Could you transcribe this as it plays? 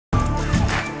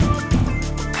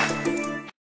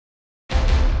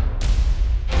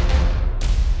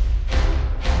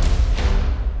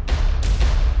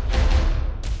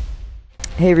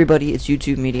Hey everybody, it's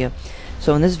YouTube Media.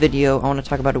 So in this video, I want to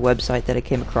talk about a website that I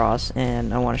came across,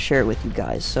 and I want to share it with you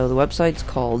guys. So the website's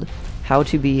called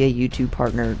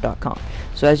howtobeaYouTubePartner.com.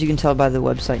 So as you can tell by the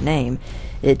website name,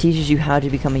 it teaches you how to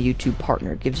become a YouTube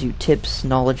partner. It gives you tips,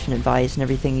 knowledge, and advice, and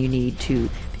everything you need to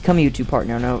become a YouTube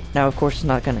partner. Now of course, it's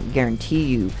not going to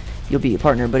guarantee you'll be a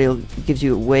partner, but it gives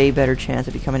you a way better chance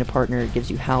of becoming a partner. It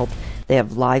gives you help. They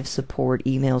have live support,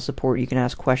 email support. You can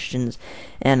ask questions,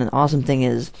 and an awesome thing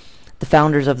is, the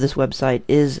founders of this website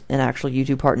is an actual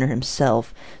YouTube partner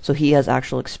himself, so he has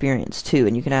actual experience too,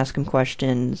 and you can ask him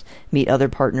questions, meet other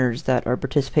partners that are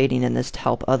participating in this to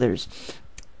help others.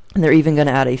 And they're even going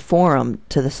to add a forum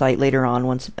to the site later on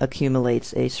once it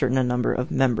accumulates a certain number of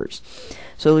members.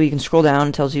 So you can scroll down,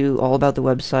 it tells you all about the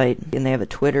website, and they have a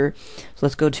Twitter. So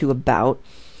let's go to About.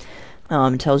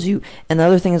 It tells you, and the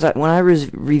other thing is that when I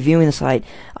was reviewing the site,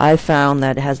 I found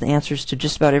that it has the answers to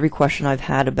just about every question I've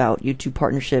had about YouTube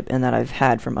partnership and that I've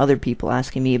had from other people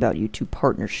asking me about YouTube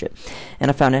partnership.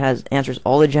 And I found it has answers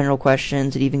all the general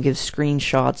questions. It even gives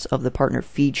screenshots of the partner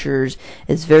features.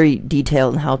 It's very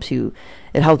detailed and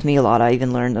it helped me a lot. I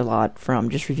even learned a lot from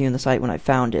just reviewing the site when I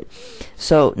found it.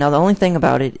 So now the only thing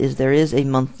about it is there is a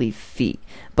monthly fee,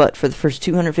 but for the first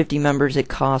 250 members it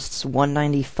costs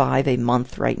 $195 a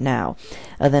month right now,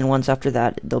 and then once after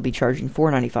that they'll be charging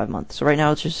 $495 a month. So right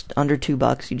now it's just under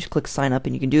 $2. You just click sign up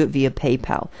and you can do it via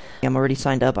PayPal. I'm already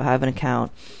signed up, I have an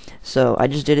account, so I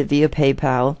just did it via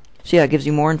PayPal. So yeah, it gives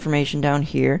you more information down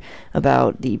here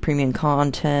about the premium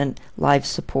content, live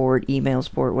support, email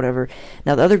support, whatever.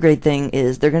 Now the other great thing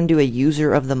is they're going to do a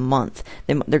user of the month.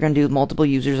 They're going to do multiple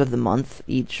users of the month.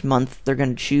 Each month they're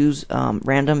going to choose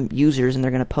random users, and they're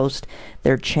going to post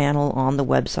their channel on the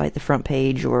website, the front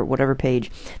page or whatever page.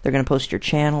 They're going to post your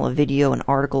channel, a video, an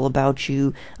article about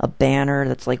you, a banner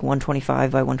that's like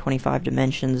 125 by 125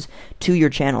 dimensions to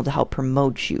your channel to help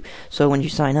promote you. So when you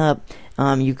sign up,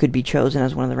 you could be chosen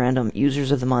as one of the random users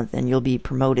of the month, and you'll be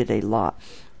promoted a lot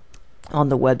on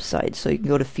the website. So you can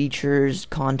go to features,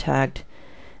 contact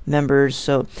members.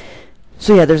 So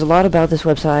yeah, there's a lot about this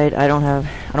website. I don't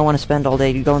want to spend all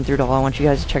day going through it all. I want you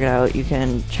guys to check it out. You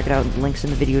can check it out. Links in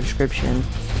the video description.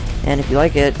 And if you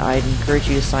like it, I'd encourage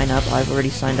you to sign up. I've already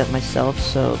signed up myself.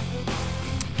 So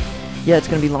yeah, it's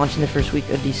going to be launching the first week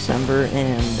of December,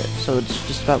 and so it's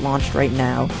just about launched right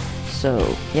now.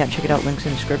 So yeah, check it out, links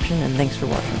in the description, and thanks for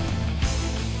watching.